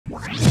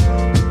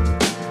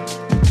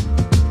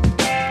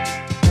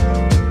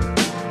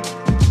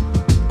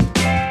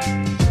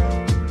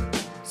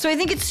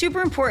think it's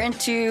super important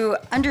to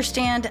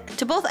understand,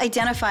 to both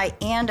identify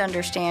and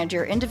understand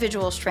your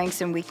individual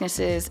strengths and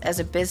weaknesses as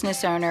a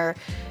business owner,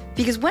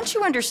 because once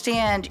you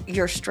understand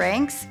your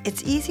strengths,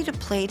 it's easy to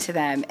play to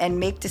them and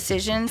make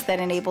decisions that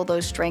enable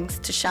those strengths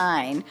to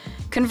shine.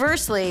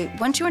 Conversely,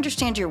 once you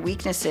understand your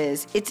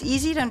weaknesses, it's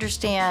easy to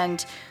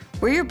understand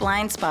where your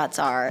blind spots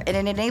are, and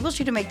it enables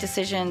you to make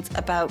decisions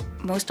about,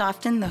 most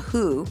often, the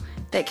who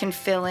that can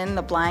fill in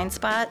the blind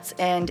spots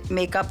and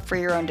make up for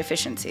your own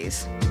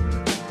deficiencies.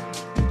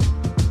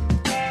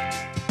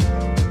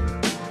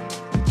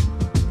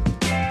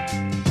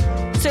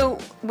 So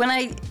when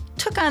I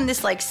took on this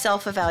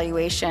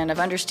self-evaluation of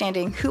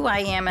understanding who I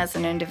am as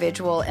an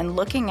individual and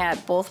looking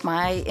at both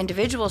my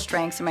individual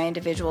strengths and my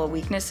individual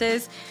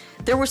weaknesses,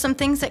 there were some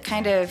things that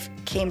kind of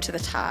came to the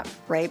top,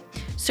 right?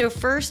 So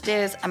first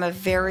is I'm a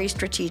very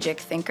strategic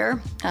thinker.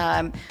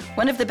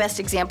 One of the best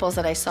examples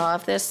that I saw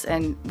of this,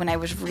 and when I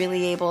was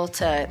really able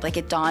to,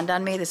 it dawned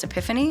on me, this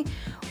epiphany,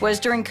 was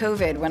during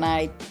COVID when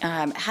I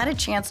had a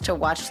chance to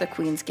watch The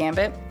Queen's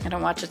Gambit. I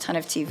don't watch a ton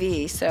of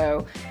TV,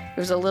 so it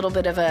was a little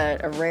bit of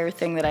a rare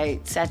thing that I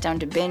sat down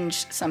to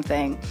binge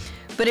something.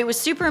 But it was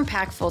super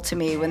impactful to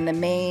me when the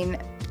main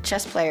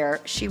chess player,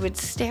 she would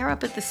stare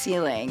up at the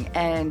ceiling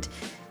and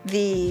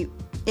the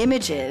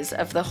images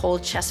of the whole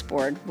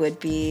chessboard would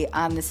be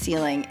on the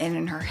ceiling, and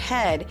in her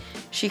head,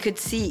 she could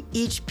see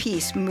each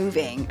piece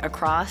moving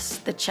across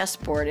the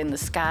chessboard in the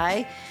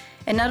sky.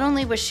 And not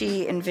only was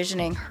she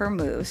envisioning her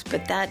moves,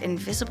 but that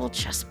invisible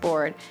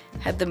chessboard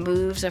had the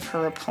moves of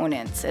her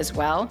opponents as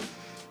well.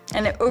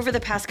 And over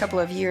the past couple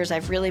of years,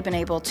 I've really been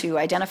able to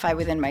identify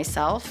within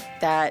myself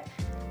that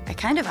I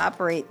kind of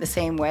operate the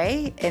same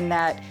way, in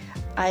that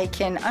I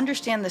can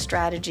understand the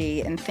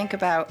strategy and think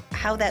about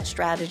how that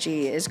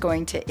strategy is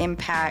going to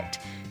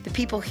impact the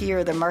people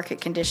here, the market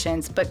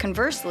conditions, but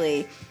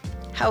conversely,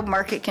 how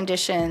market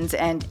conditions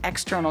and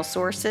external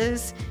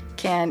sources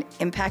can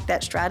impact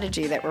that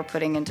strategy that we're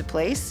putting into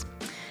place.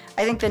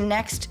 I think the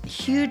next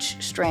huge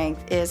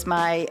strength is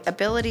my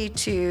ability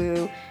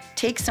to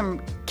take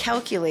some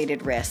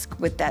calculated risk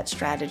with that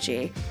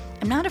strategy.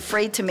 I'm not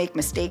afraid to make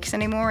mistakes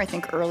anymore. I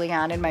think early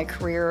on in my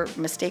career,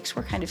 mistakes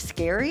were kind of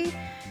scary,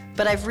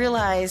 but I've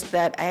realized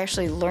that I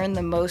actually learn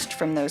the most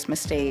from those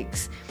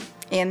mistakes,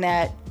 and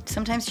that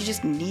sometimes you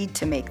just need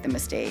to make the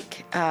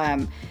mistake.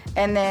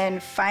 And then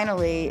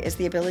finally is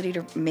the ability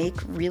to make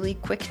really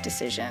quick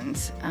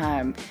decisions.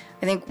 I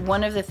think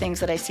one of the things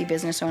that I see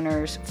business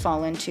owners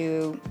fall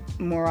into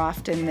more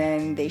often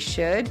than they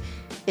should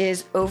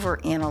is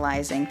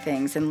overanalyzing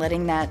things and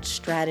letting that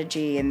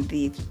strategy and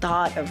the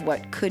thought of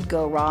what could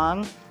go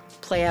wrong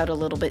play out a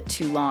little bit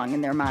too long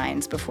in their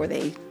minds before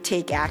they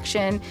take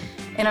action.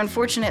 And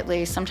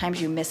unfortunately,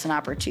 sometimes you miss an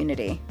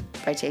opportunity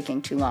by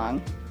taking too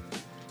long.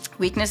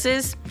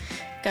 Weaknesses,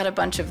 got a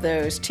bunch of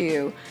those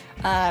too.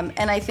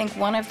 And I think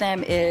one of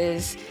them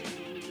is,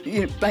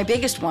 my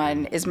biggest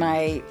one is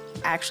my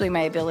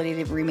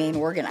ability to remain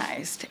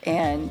organized,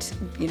 and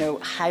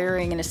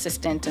hiring an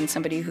assistant and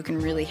somebody who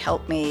can really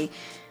help me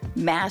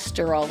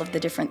master all of the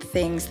different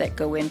things that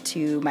go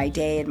into my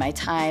day and my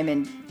time,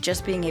 and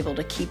just being able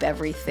to keep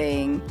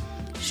everything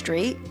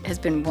straight has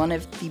been one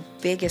of the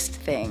biggest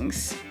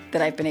things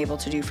that I've been able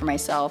to do for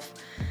myself.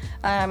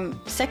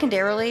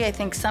 Secondarily, I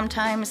think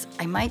sometimes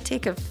I might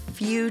take a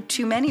few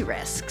too many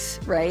risks,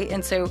 right?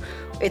 And so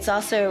it's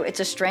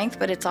a strength,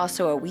 but it's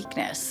also a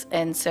weakness.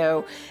 And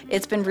so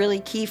it's been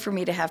really key for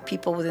me to have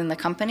people within the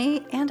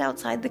company and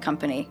outside the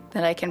company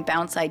that I can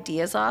bounce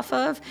ideas off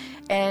of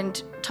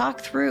and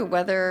talk through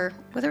whether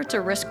it's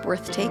a risk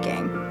worth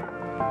taking.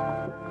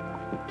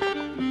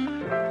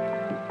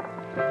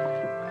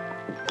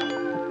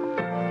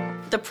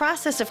 The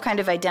process of kind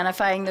of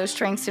identifying those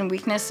strengths and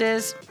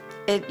weaknesses,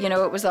 it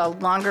was a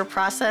longer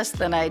process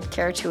than I'd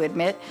care to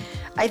admit.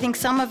 I think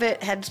some of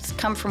it had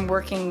come from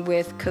working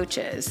with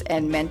coaches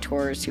and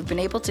mentors who've been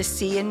able to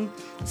see in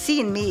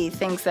me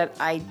things that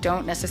I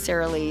don't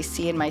necessarily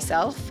see in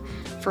myself.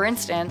 For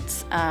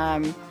instance,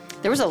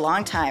 there was a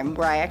long time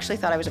where I actually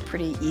thought I was a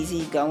pretty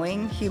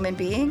easygoing human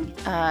being,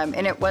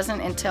 and it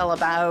wasn't until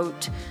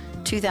about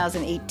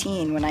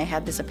 2018 when I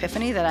had this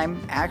epiphany that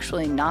I'm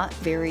actually not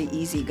very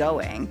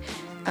easygoing.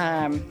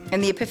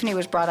 And the epiphany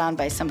was brought on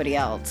by somebody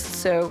else.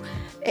 So,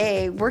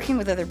 working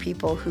with other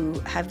people who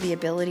have the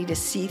ability to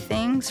see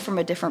things from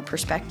a different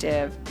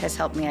perspective has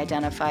helped me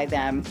identify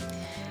them.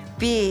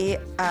 B,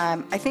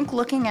 I think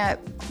looking at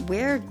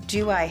where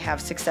do I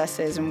have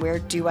successes and where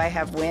do I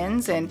have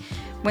wins, and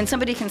when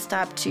somebody can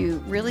stop to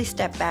really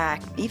step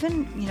back,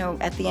 even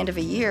at the end of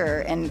a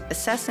year, and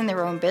assess in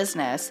their own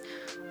business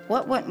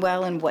what went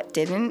well and what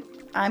didn't,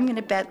 I'm going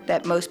to bet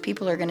that most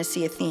people are going to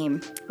see a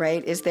theme,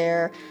 right? Is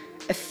there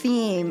a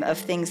theme of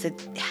things that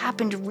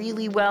happened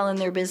really well in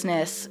their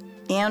business,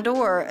 and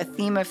or a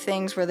theme of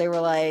things where they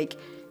were like,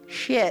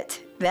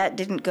 shit, that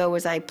didn't go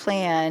as I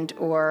planned,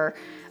 or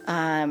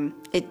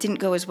it didn't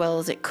go as well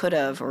as it could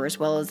have or as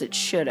well as it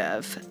should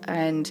have.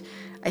 And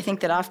I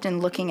think that often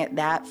looking at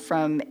that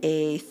from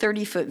a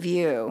 30-foot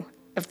view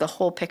of the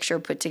whole picture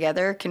put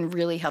together can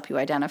really help you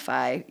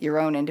identify your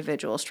own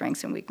individual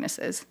strengths and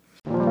weaknesses.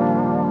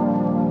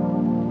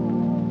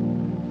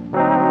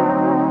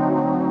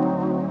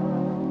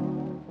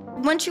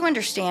 once you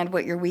understand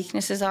what your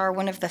weaknesses are,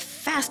 one of the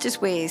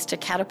fastest ways to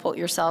catapult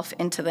yourself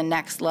into the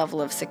next level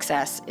of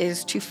success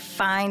is to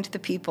find the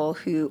people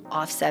who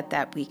offset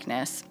that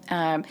weakness.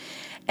 And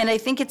I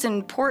think it's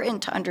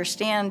important to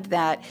understand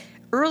that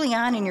early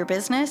on in your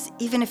business,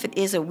 even if it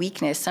is a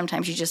weakness,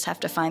 sometimes you just have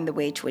to find the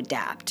way to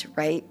adapt,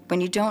 right? When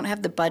you don't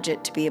have the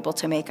budget to be able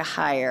to make a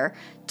hire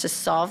to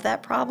solve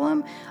that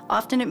problem,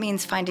 often it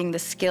means finding the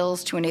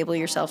skills to enable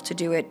yourself to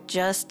do it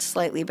just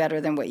slightly better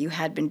than what you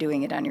had been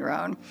doing it on your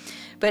own.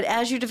 But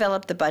as you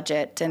develop the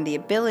budget and the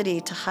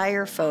ability to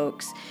hire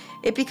folks,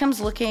 it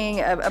becomes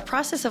a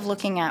process of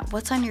looking at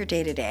what's on your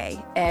day-to-day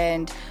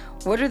and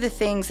what are the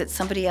things that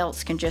somebody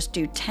else can just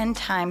do 10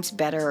 times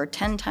better or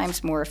 10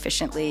 times more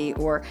efficiently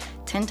or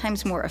 10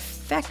 times more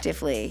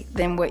effectively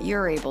than what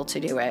you're able to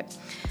do it.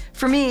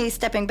 For me,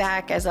 stepping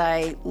back as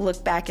I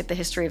look back at the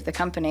history of the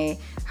company,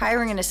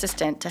 hiring an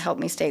assistant to help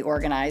me stay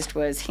organized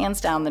was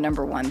hands down the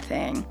number one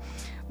thing.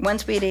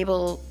 Once we had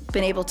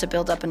been able to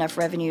build up enough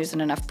revenues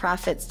and enough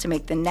profits to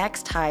make the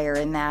next hire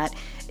in that,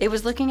 it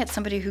was looking at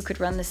somebody who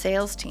could run the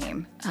sales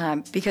team.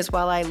 Because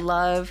while I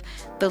love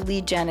the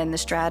lead gen and the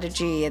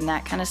strategy and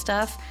that kind of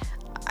stuff,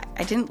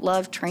 I didn't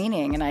love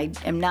training, and I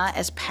am not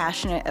as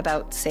passionate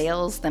about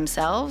sales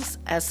themselves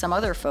as some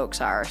other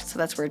folks are. So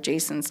that's where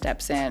Jason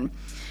steps in.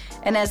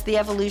 And as the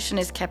evolution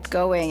has kept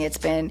going, it's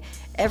been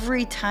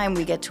every time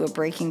we get to a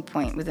breaking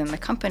point within the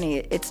company,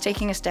 it's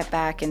taking a step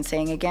back and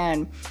saying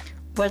again,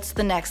 what's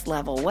the next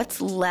level? What's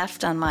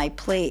left on my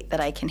plate that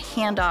I can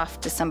hand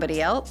off to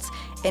somebody else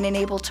and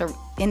enable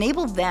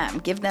them,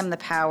 give them the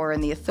power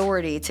and the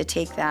authority to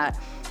take that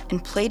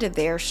and play to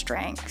their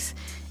strengths.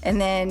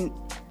 And then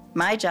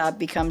my job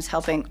becomes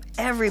helping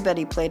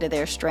everybody play to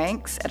their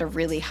strengths at a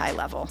really high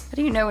level. How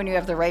do you know when you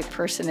have the right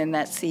person in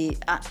that seat?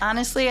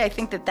 Honestly, I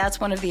think that that's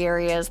one of the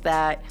areas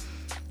that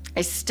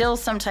I still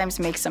sometimes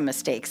make some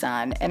mistakes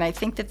on. And I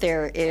think that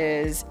there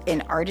is an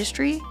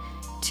artistry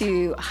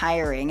to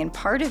hiring, and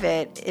part of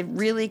it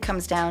really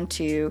comes down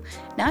to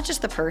not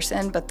just the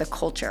person, but the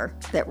culture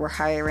that we're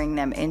hiring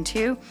them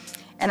into.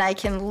 And I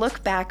can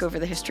look back over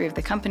the history of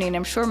the company, and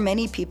I'm sure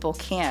many people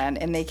can,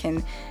 and they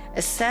can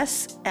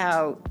assess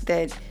out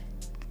that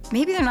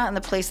maybe they're not in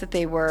the place that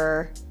they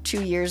were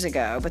 2 years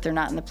ago, but they're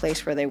not in the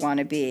place where they want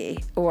to be.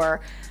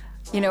 Or,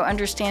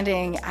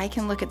 understanding, I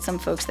can look at some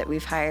folks that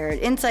we've hired.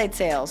 Inside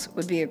sales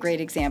would be a great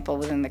example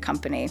within the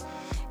company.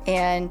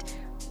 And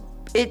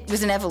it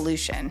was an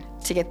evolution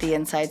to get the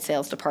inside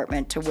sales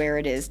department to where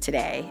it is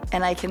today.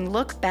 And I can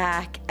look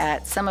back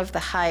at some of the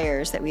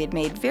hires that we had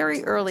made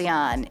very early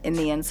on in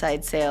the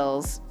inside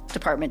sales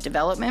department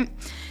development.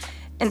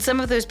 And some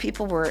of those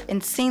people were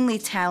insanely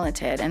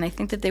talented. And I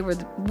think that they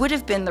would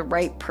have been the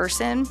right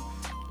person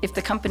if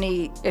the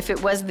company, if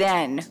it was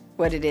then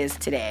what it is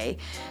today,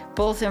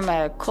 both from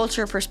a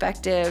culture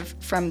perspective,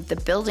 from the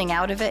building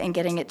out of it and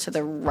getting it to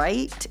the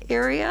right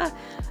area,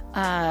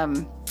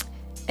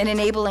 and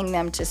enabling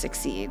them to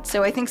succeed.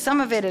 So I think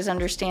some of it is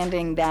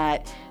understanding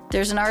that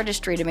there's an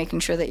artistry to making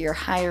sure that you're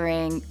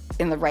hiring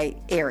in the right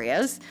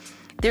areas.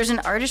 There's an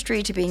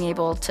artistry to being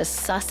able to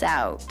suss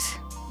out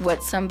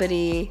what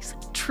somebody's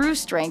true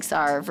strengths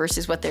are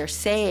versus what they're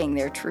saying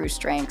their true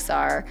strengths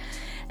are.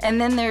 And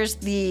then there's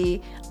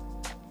the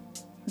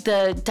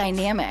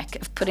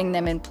dynamic of putting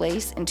them in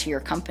place into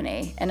your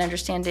company and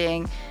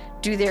understanding,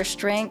 do their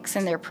strengths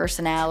and their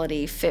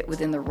personality fit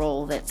within the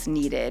role that's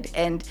needed?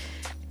 And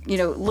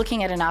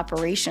looking at an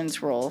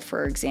operations role,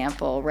 for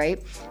example,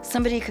 right?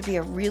 Somebody could be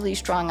a really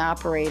strong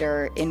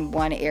operator in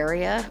one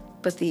area,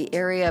 but the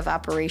area of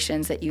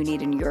operations that you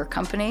need in your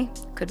company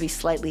could be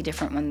slightly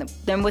different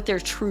than what their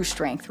true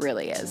strength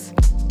really is.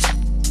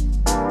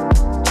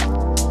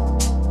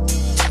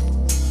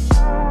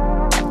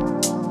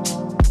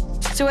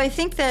 So I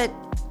think that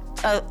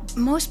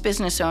most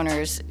business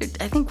owners,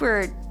 I think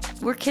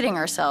we're kidding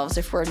ourselves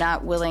if we're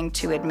not willing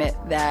to admit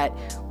that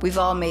we've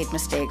all made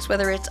mistakes,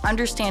 whether it's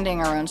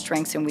understanding our own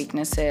strengths and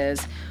weaknesses,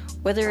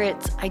 whether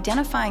it's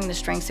identifying the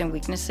strengths and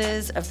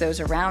weaknesses of those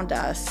around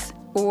us,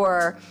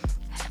 or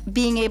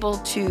being able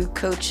to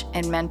coach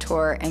and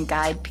mentor and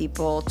guide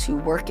people to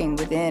working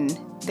within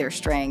their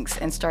strengths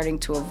and starting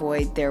to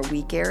avoid their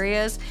weak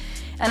areas.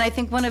 And I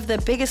think one of the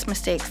biggest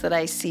mistakes that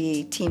I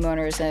see team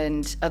owners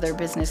and other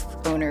business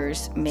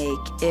owners make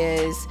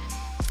is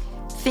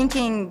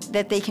thinking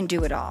that they can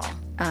do it all,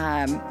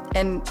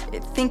 and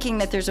thinking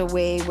that there's a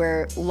way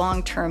where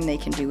long-term they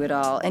can do it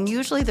all. And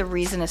usually the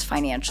reason is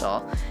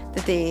financial,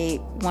 that they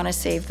want to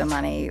save the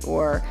money,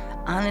 or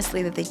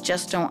honestly that they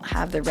just don't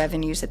have the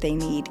revenues that they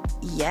need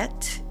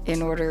yet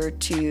in order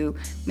to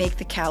make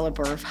the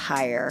caliber of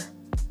hire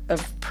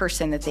of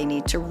person that they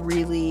need to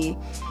really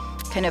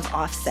kind of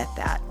offset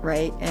that,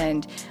 right?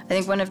 And I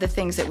think one of the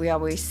things that we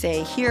always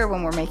say here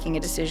when we're making a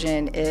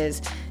decision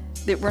is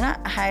that we're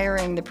not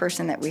hiring the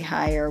person that we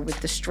hire with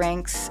the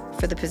strengths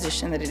for the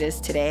position that it is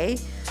today.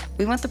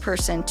 We want the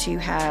person to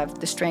have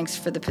the strengths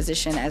for the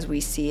position as we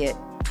see it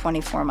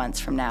 24 months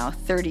from now,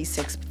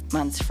 36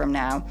 months from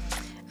now,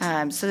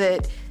 so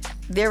that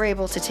they're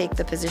able to take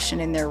the position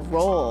in their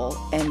role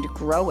and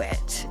grow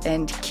it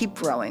and keep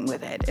growing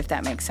with it, if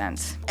that makes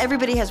sense.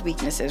 Everybody has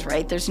weaknesses,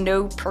 right? There's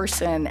no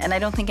person, and I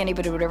don't think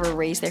anybody would ever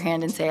raise their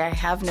hand and say, I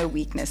have no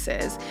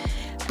weaknesses.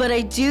 But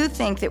I do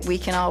think that we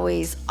can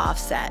always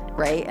offset,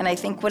 right? And I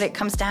think what it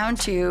comes down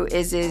to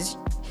is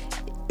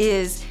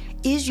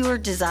your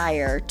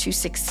desire to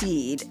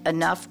succeed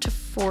enough to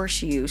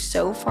force you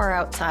so far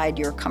outside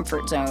your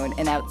comfort zone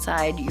and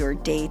outside your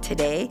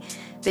day-to-day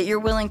that you're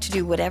willing to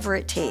do whatever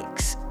it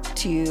takes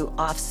to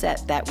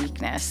offset that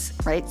weakness,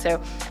 right?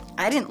 So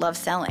I didn't love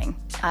selling.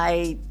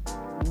 I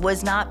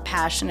was not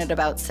passionate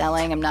about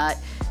selling. I'm not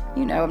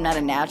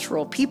a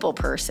natural people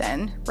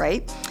person,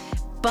 right?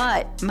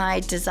 But my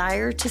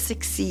desire to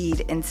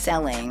succeed in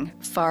selling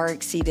far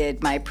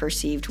exceeded my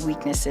perceived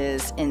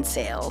weaknesses in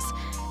sales.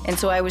 And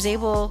so I was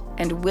able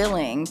and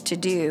willing to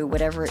do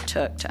whatever it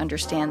took to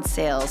understand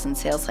sales and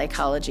sales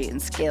psychology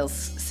and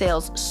sales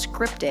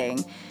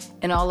scripting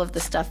and all of the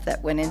stuff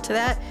that went into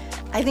that.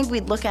 I think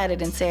we'd look at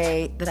it and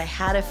say that I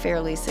had a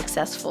fairly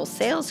successful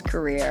sales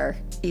career,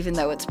 even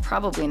though it's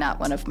probably not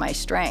one of my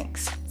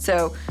strengths.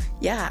 So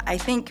yeah, I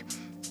think,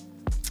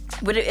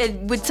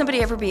 would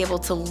somebody ever be able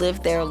to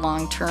live there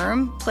long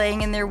term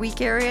playing in their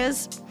weak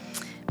areas?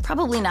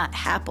 Probably not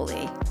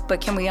happily,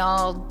 but can we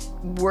all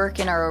work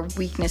in our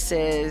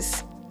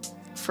weaknesses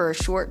for a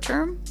short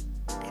term?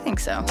 I think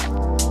so.